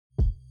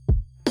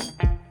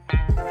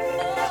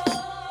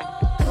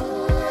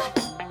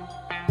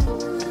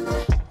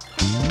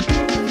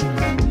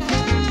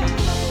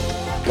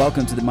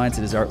Welcome to the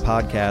Mindset is Art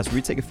podcast, where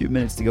we take a few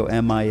minutes to go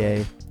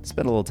MIA,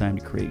 spend a little time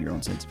to create your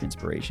own sense of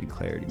inspiration,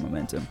 clarity,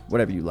 momentum,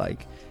 whatever you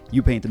like.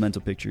 You paint the mental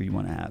picture you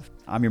want to have.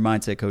 I'm your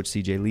mindset coach,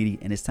 CJ Leedy,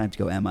 and it's time to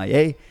go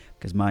MIA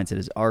because Mindset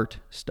is Art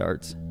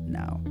starts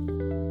now.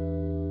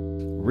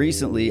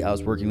 Recently, I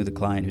was working with a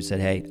client who said,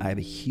 hey, I have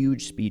a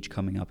huge speech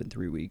coming up in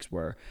 3 weeks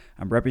where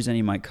I'm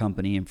representing my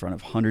company in front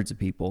of hundreds of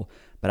people,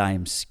 but I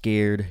am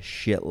scared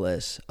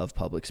shitless of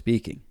public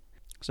speaking.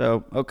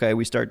 So, okay,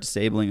 we start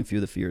disabling a few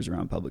of the fears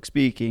around public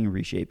speaking,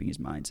 reshaping his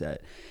mindset.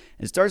 And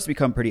it starts to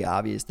become pretty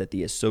obvious that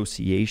the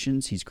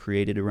associations he's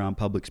created around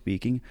public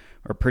speaking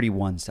are pretty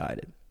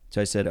one-sided.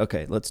 So I said,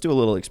 okay, let's do a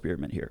little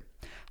experiment here.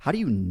 How do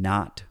you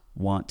not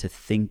want to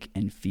think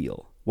and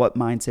feel? What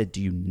mindset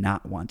do you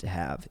not want to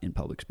have in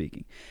public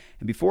speaking?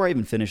 And before I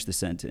even finish the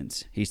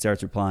sentence, he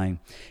starts replying,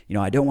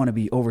 I don't want to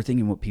be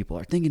overthinking what people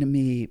are thinking of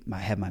me. I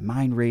have my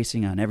mind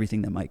racing on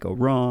everything that might go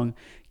wrong,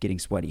 getting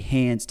sweaty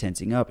hands,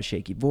 tensing up, a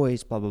shaky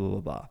voice, blah, blah, blah,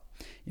 blah, blah.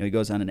 He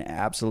goes on an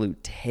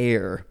absolute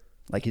tear,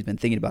 like he's been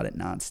thinking about it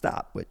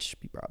nonstop, which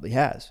he probably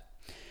has.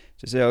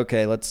 So I say,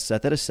 okay, let's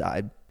set that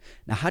aside.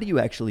 Now, how do you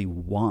actually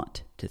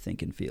want to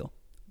think and feel?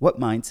 What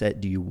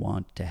mindset do you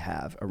want to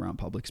have around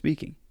public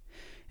speaking?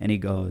 And he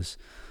goes,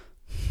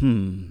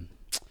 probably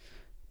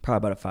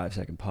about a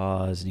 5-second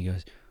pause. And he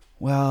goes,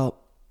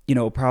 well,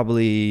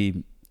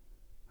 probably,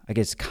 I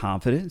guess,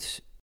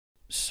 confidence,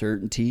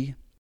 certainty,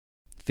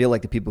 feel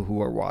like the people who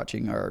are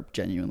watching are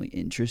genuinely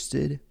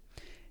interested.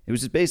 It was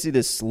just basically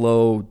this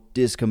slow,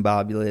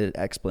 discombobulated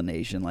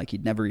explanation, like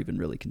he'd never even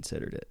really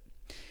considered it.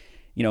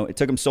 It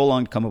took him so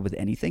long to come up with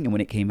anything. And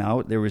when it came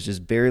out, there was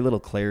just very little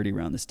clarity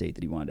around the state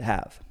that he wanted to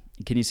have.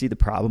 And can you see the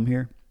problem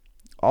here?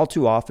 All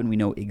too often, we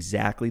know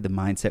exactly the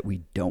mindset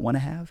we don't want to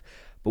have,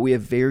 but we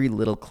have very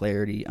little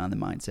clarity on the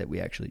mindset we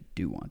actually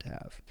do want to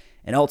have.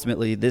 And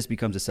ultimately, this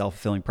becomes a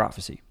self-fulfilling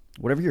prophecy.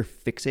 Whatever you're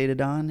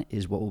fixated on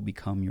is what will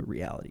become your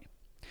reality.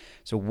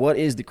 So what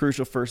is the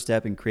crucial first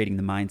step in creating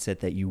the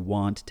mindset that you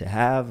want to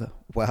have?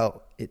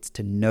 Well, it's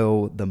to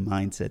know the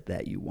mindset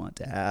that you want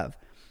to have.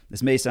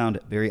 This may sound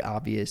very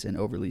obvious and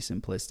overly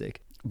simplistic,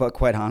 but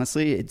quite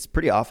honestly, it's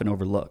pretty often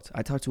overlooked.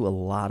 I talk to a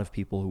lot of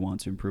people who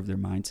want to improve their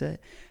mindset,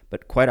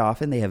 but quite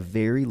often they have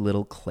very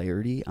little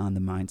clarity on the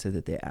mindset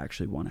that they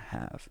actually want to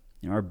have.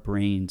 Our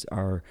brains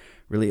are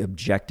really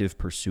objective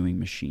pursuing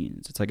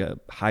machines. It's like a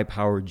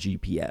high-powered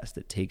GPS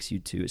that takes you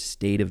to a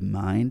state of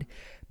mind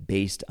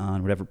based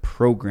on whatever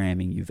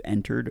programming you've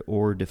entered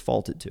or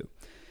defaulted to.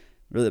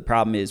 Really, the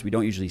problem is we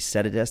don't usually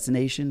set a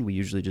destination. We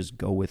usually just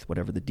go with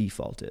whatever the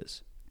default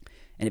is.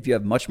 And if you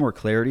have much more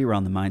clarity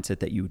around the mindset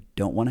that you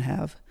don't want to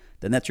have,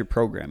 then that's your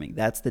programming.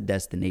 That's the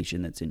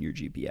destination that's in your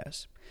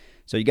GPS.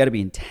 So you got to be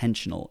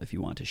intentional if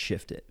you want to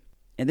shift it.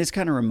 And this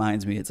kind of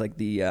reminds me, it's like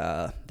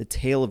the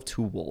tale of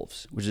two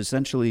wolves, which is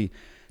essentially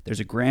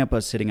there's a grandpa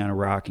sitting on a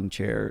rocking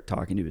chair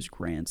talking to his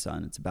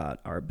grandson. It's about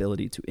our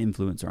ability to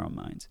influence our own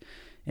minds.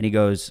 And he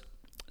goes,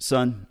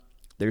 son,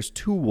 there's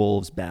two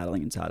wolves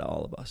battling inside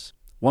all of us.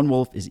 One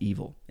wolf is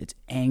evil. It's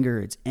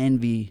anger, it's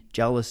envy,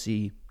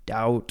 jealousy,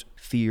 doubt,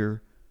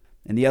 fear.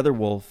 And the other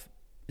wolf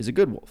is a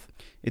good wolf.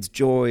 It's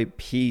joy,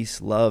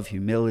 peace, love,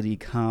 humility,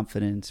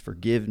 confidence,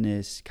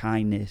 forgiveness,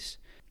 kindness.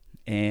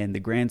 And the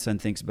grandson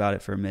thinks about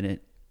it for a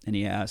minute and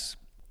he asks,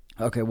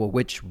 okay, well,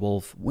 which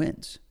wolf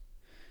wins?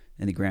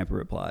 And the grandpa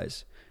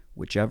replies,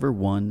 whichever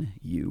one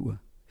you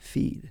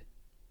feed.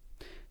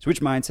 So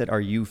which mindset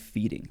are you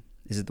feeding?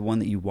 Is it the one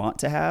that you want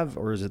to have,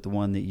 or is it the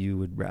one that you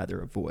would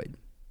rather avoid?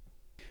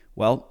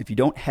 Well, if you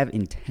don't have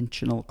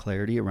intentional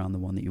clarity around the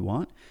one that you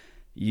want,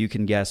 you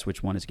can guess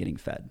which one is getting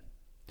fed.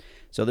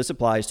 So this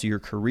applies to your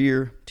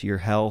career, to your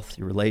health,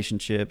 your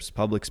relationships,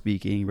 public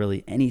speaking,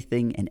 really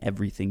anything and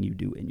everything you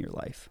do in your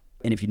life.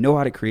 And if you know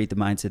how to create the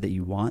mindset that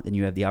you want, then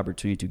you have the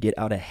opportunity to get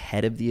out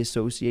ahead of the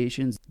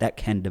associations that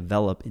can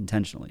develop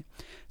intentionally.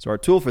 So our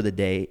tool for the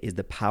day is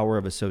the power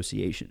of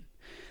association.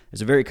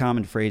 There's a very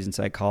common phrase in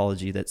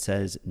psychology that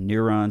says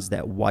neurons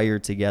that wire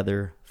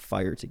together,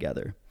 fire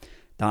together.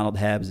 Donald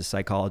Hebb is a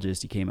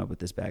psychologist. He came up with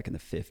this back in the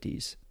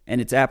 50s. And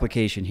its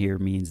application here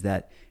means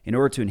that in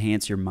order to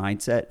enhance your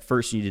mindset,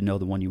 first you need to know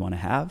the one you want to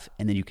have,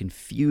 and then you can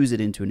fuse it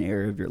into an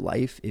area of your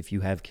life if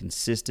you have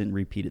consistent,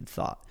 repeated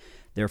thought,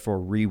 therefore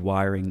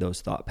rewiring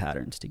those thought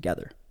patterns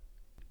together.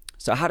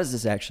 So how does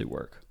this actually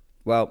work?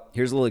 Well,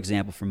 here's a little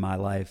example from my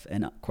life,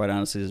 and quite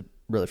honestly, it's a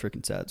really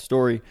freaking sad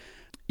story.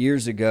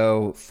 Years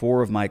ago,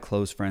 4 of my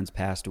close friends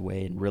passed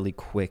away in really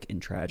quick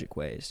and tragic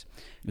ways.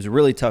 It was a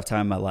really tough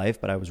time in my life,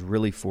 but I was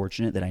really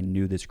fortunate that I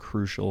knew this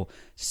crucial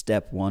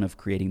step 1 of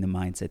creating the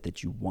mindset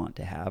that you want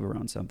to have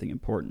around something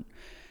important.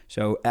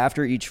 So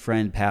after each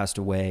friend passed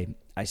away,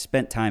 I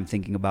spent time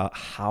thinking about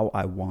how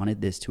I wanted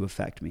this to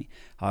affect me,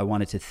 how I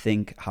wanted to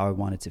think, how I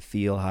wanted to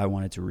feel, how I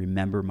wanted to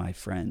remember my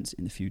friends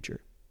in the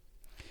future.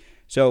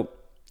 So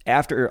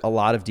after a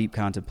lot of deep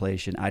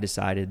contemplation, I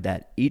decided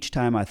that each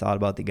time I thought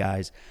about the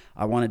guys,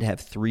 I wanted to have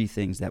 3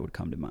 things that would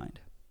come to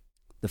mind.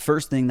 The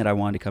first thing that I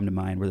wanted to come to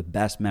mind were the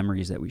best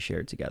memories that we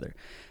shared together.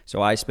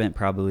 So I spent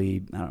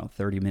probably,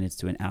 30 minutes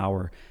to an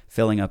hour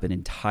filling up an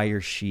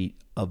entire sheet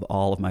of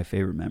all of my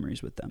favorite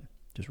memories with them.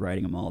 just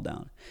writing them all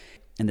down.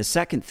 And the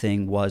second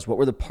thing was, what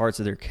were the parts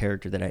of their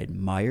character that I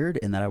admired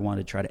and that I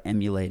wanted to try to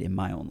emulate in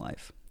my own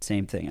life?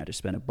 Same thing. I just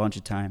spent a bunch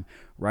of time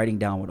writing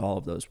down what all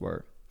of those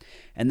were.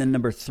 And then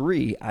number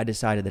 3, I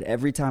decided that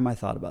every time I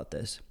thought about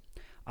this,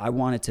 I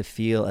wanted to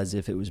feel as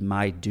if it was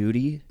my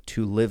duty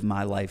to live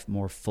my life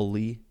more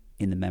fully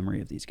in the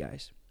memory of these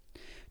guys,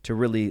 to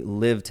really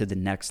live to the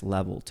next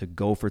level, to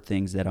go for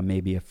things that I may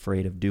be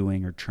afraid of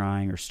doing or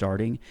trying or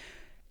starting,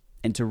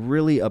 and to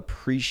really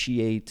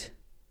appreciate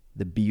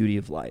the beauty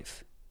of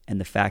life and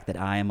the fact that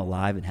I am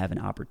alive and have an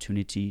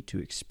opportunity to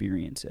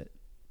experience it.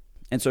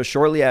 And so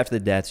shortly after the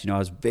deaths, I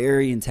was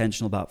very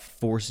intentional about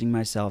forcing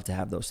myself to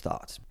have those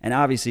thoughts. And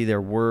obviously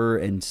there were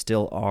and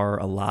still are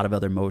a lot of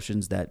other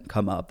emotions that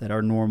come up that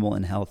are normal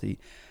and healthy.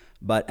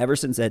 But ever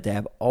since that day,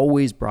 I've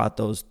always brought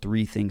those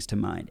 3 things to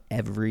mind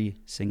every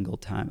single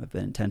time I've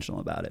been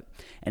intentional about it.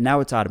 And now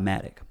it's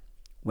automatic.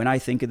 When I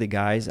think of the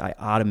guys, I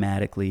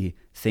automatically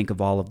think of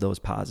all of those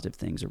positive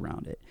things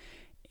around it.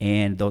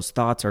 And those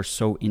thoughts are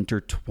so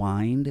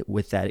intertwined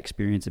with that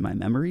experience in my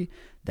memory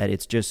that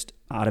it's just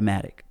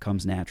automatic,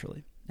 comes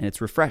naturally. And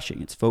it's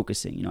refreshing, it's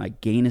focusing. I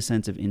gain a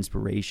sense of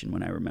inspiration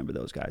when I remember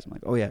those guys. I'm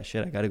like, oh yeah,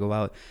 shit, I got to go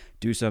out,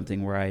 do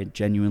something where I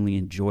genuinely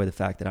enjoy the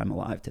fact that I'm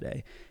alive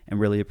today and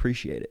really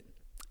appreciate it.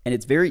 And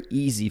it's very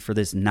easy for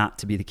this not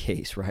to be the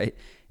case, right? It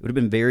would have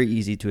been very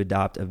easy to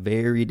adopt a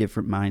very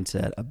different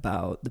mindset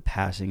about the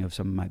passing of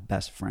some of my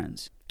best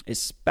friends,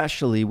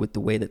 especially with the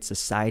way that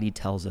society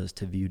tells us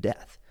to view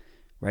death.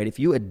 Right? If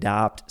you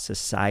adopt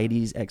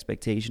society's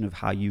expectation of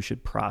how you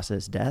should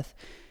process death,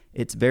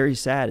 it's very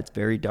sad, it's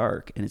very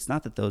dark. And it's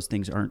not that those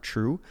things aren't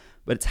true,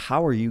 but it's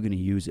how are you going to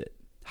use it?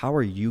 How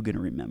are you going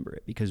to remember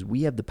it? Because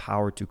we have the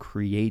power to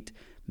create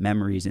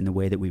memories in the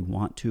way that we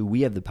want to.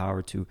 We have the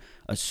power to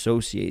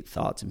associate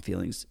thoughts and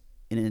feelings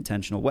in an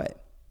intentional way.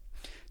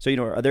 So,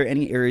 are there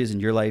any areas in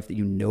your life that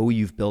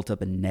you've built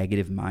up a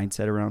negative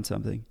mindset around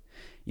something?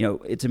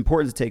 It's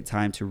important to take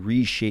time to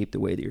reshape the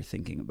way that you're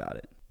thinking about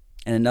it.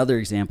 And another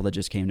example that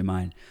just came to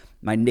mind,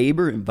 my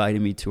neighbor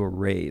invited me to a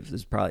rave.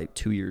 This is probably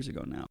 2 years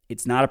ago now.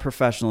 It's not a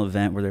professional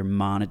event where they're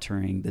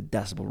monitoring the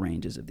decibel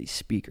ranges of these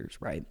speakers,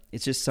 right?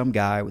 It's just some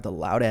guy with a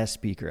loud-ass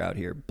speaker out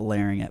here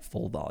blaring at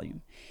full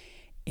volume.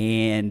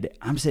 And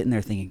I'm sitting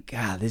there thinking,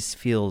 God, this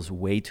feels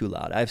way too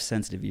loud. I have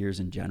sensitive ears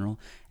in general,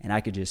 and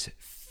I could just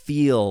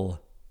feel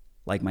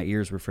like my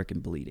ears were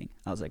freaking bleeding.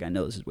 I was like, I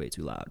know this is way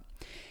too loud.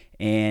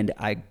 And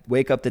I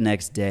wake up the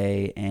next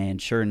day,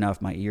 and sure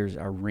enough, my ears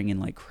are ringing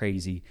like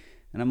crazy.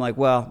 And I'm like,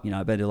 well,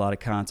 I've been to a lot of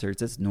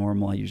concerts. It's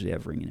normal. I usually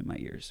have ringing in my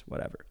ears,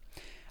 whatever.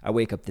 I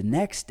wake up the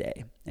next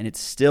day, and it's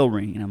still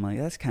ringing. And I'm like,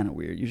 that's kind of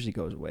weird. It usually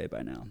goes away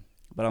by now.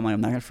 But I'm like,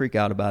 I'm not going to freak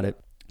out about it.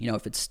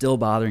 If it's still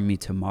bothering me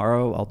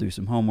tomorrow, I'll do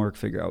some homework,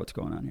 figure out what's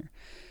going on here.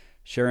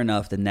 Sure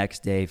enough, the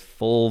next day,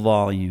 full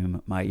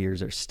volume, my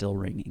ears are still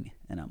ringing.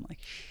 And I'm like,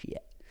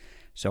 shit.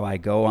 So I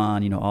go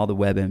on, all the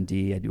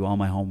WebMD, I do all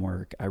my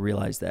homework. I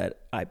realize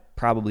that I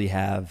probably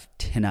have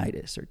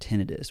tinnitus or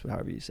tinnitus,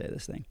 however you say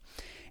this thing.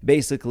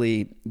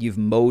 Basically, you've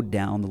mowed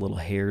down the little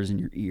hairs in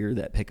your ear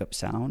that pick up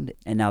sound,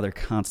 and now they're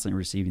constantly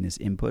receiving this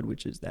input,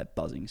 which is that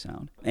buzzing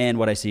sound. And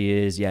what I see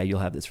is, yeah, you'll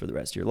have this for the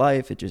rest of your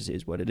life. It just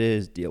is what it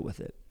is. Deal with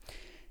it.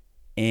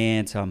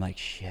 And so I'm like,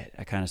 shit,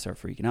 I kind of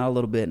start freaking out a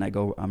little bit,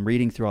 and I'm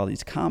reading through all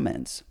these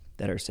comments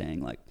that are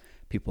saying, like,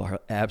 people are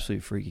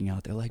absolutely freaking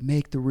out. They're like,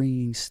 make the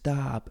ringing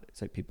stop. It's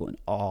like people in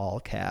all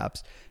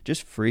caps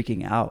just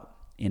freaking out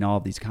in all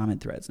of these comment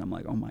threads. And I'm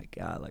like, oh my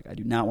God, like I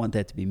do not want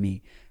that to be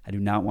me. I do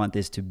not want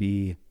this to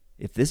be,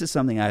 if this is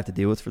something I have to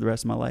deal with for the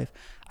rest of my life,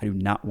 I do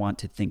not want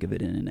to think of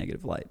it in a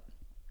negative light.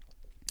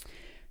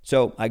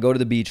 So I go to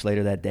the beach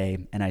later that day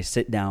and I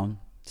sit down,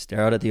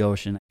 stare out at the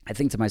ocean. I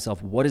think to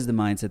myself, what is the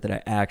mindset that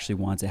I actually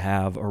want to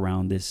have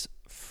around this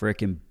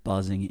freaking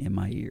buzzing in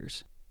my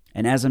ears?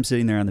 And as I'm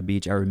sitting there on the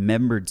beach, I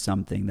remembered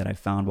something that I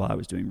found while I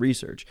was doing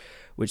research,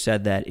 which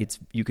said that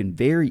you can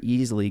very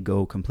easily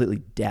go completely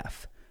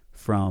deaf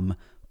from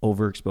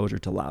overexposure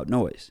to loud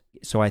noise.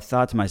 So I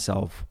thought to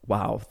myself,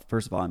 wow,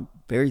 first of all, I'm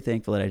very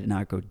thankful that I did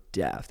not go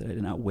deaf, that I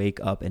did not wake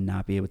up and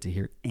not be able to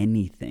hear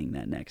anything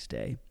that next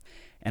day.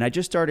 And I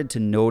just started to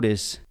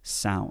notice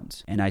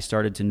sounds, and I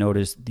started to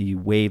notice the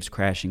waves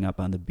crashing up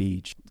on the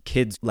beach,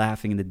 kids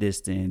laughing in the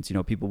distance,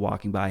 people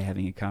walking by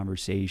having a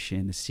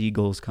conversation, the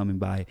seagulls coming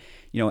by,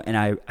 and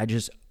I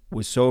just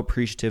was so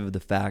appreciative of the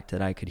fact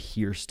that I could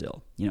hear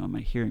still. My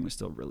hearing was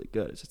still really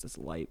good. It's just this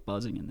light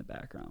buzzing in the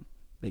background.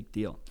 Big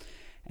deal.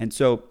 And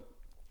so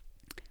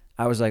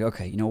I was like,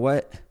 okay, you know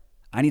what?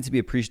 I need to be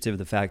appreciative of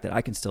the fact that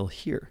I can still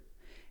hear.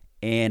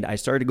 And I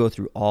started to go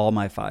through all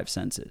my 5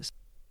 senses.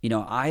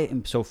 I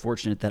am so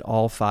fortunate that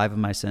all 5 of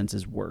my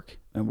senses work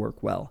and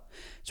work well.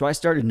 So I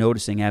started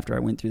noticing after I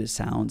went through the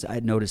sounds, I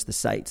had noticed the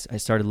sights. I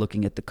started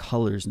looking at the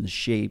colors and the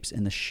shapes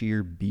and the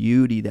sheer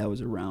beauty that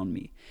was around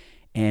me,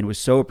 and was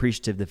so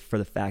appreciative for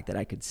the fact that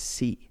I could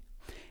see.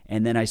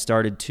 And then I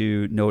started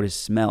to notice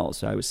smells.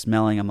 So I was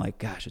smelling. I'm like,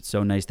 gosh, it's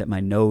so nice that my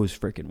nose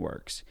freaking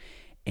works.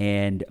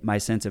 And my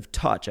sense of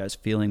touch, I was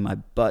feeling my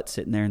butt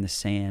sitting there in the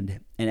sand.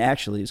 And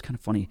actually, it was kind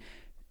of funny.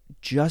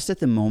 just at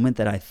the moment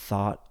that I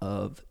thought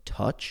of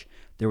touch,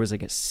 there was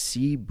like a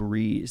sea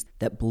breeze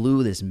that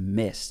blew this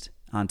mist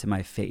onto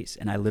my face,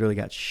 and I literally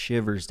got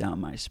shivers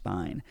down my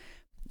spine.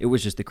 It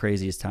was just the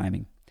craziest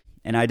timing.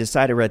 And I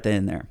decided right then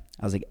and there,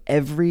 I was like,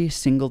 every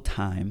single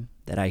time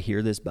that I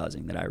hear this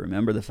buzzing, that I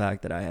remember the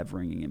fact that I have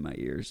ringing in my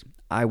ears,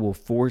 I will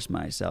force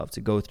myself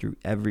to go through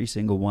every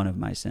single one of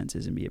my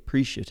senses and be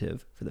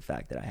appreciative for the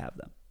fact that I have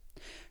them.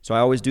 So I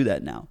always do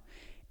that now.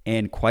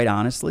 And quite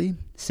honestly,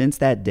 since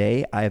that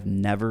day, I have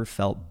never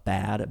felt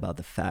bad about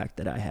the fact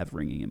that I have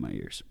ringing in my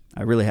ears.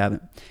 I really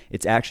haven't.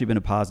 It's actually been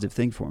a positive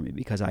thing for me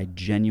because I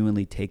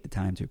genuinely take the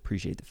time to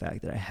appreciate the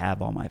fact that I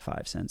have all my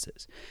 5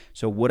 senses.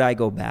 So would I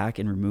go back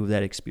and remove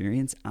that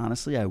experience?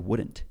 Honestly, I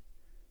wouldn't.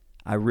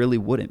 I really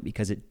wouldn't,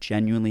 because it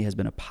genuinely has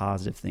been a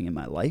positive thing in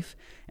my life.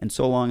 And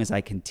so long as I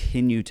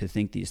continue to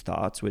think these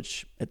thoughts,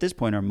 which at this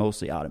point are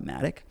mostly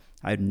automatic,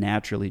 I'd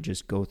naturally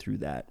just go through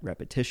that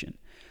repetition.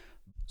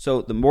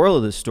 So the moral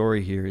of the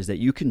story here is that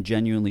you can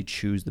genuinely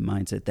choose the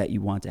mindset that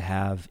you want to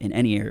have in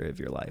any area of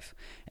your life,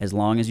 as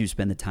long as you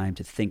spend the time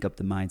to think up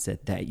the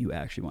mindset that you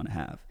actually want to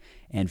have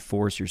and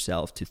force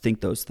yourself to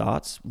think those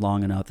thoughts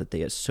long enough that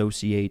they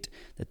associate,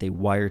 that they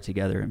wire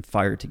together and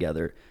fire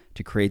together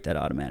to create that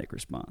automatic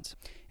response.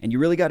 And you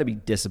really got to be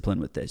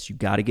disciplined with this. You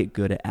got to get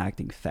good at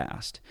acting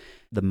fast.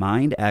 The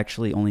mind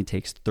actually only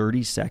takes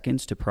 30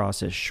 seconds to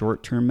process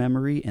short-term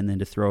memory and then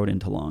to throw it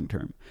into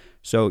long-term.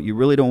 So you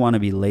really don't want to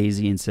be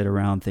lazy and sit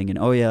around thinking,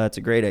 oh yeah, that's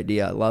a great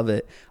idea, I love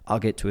it, I'll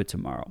get to it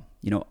tomorrow.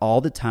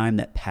 All the time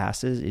that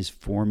passes is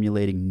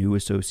formulating new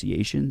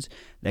associations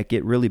that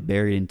get really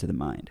buried into the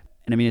mind.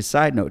 And I mean, a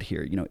side note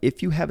here,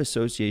 if you have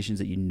associations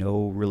that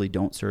really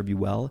don't serve you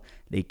well,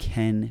 they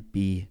can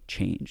be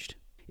changed.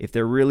 If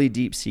they're really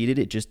deep-seated,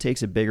 it just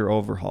takes a bigger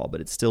overhaul,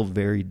 but it's still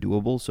very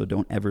doable, so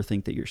don't ever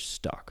think that you're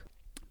stuck.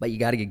 But you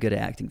got to get good at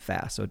acting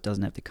fast so it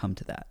doesn't have to come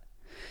to that.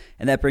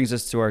 And that brings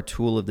us to our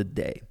tool of the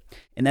day,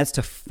 and that's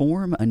to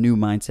form a new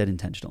mindset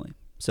intentionally.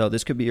 So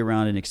this could be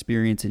around an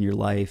experience in your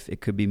life. It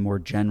could be more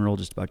general,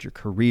 just about your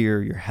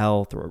career, your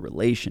health, or a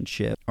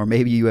relationship. Or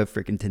maybe you have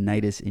freaking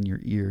tinnitus in your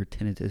ear,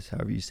 tinnitus,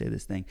 however you say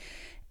this thing,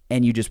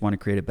 and you just want to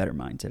create a better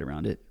mindset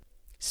around it.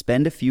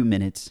 Spend a few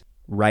minutes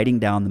writing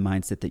down the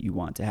mindset that you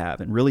want to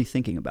have and really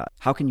thinking about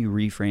how can you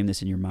reframe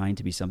this in your mind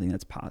to be something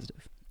that's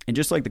positive. And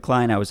just like the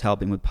client I was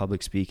helping with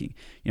public speaking,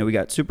 we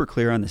got super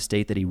clear on the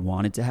state that he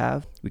wanted to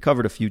have. We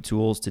covered a few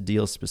tools to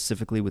deal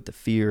specifically with the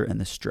fear and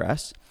the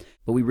stress,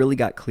 but we really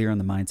got clear on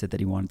the mindset that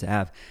he wanted to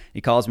have. He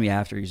calls me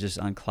after, he's just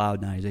on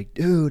cloud nine. He's like,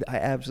 dude, I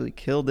absolutely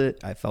killed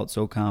it. I felt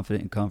so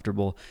confident and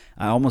comfortable.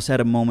 I almost had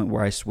a moment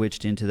where I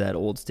switched into that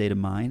old state of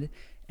mind.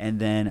 And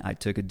then I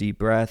took a deep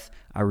breath.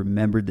 I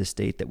remembered the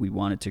state that we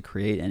wanted to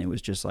create, and it was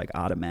just like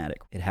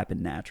automatic. It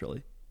happened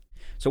naturally.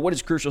 So what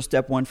is crucial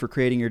step 1 for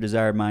creating your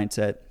desired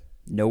mindset?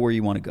 Know where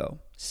you want to go.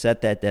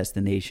 Set that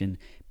destination.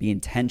 Be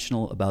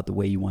intentional about the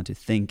way you want to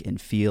think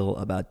and feel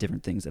about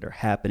different things that are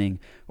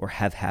happening or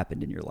have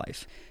happened in your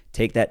life.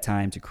 Take that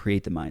time to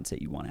create the mindset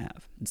you want to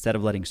have, instead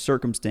of letting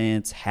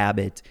circumstance,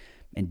 habit,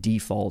 and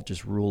default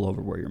just rule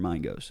over where your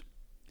mind goes.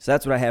 So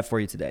that's what I have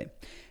for you today.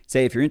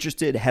 Say, if you're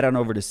interested, head on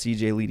over to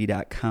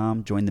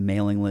cjleedy.com, join the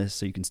mailing list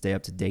so you can stay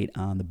up to date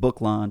on the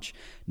book launch,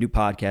 new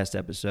podcast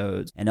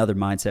episodes, and other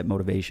mindset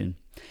motivation.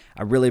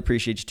 I really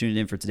appreciate you tuning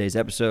in for today's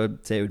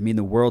episode. Say, it would mean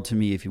the world to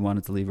me if you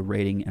wanted to leave a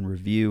rating and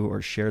review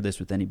or share this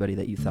with anybody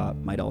that you thought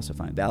might also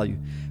find value.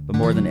 But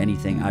more than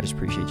anything, I just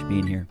appreciate you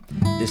being here.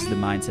 This is the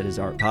Mindset is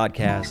Art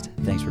podcast.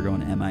 Thanks for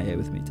going to MIA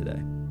with me today.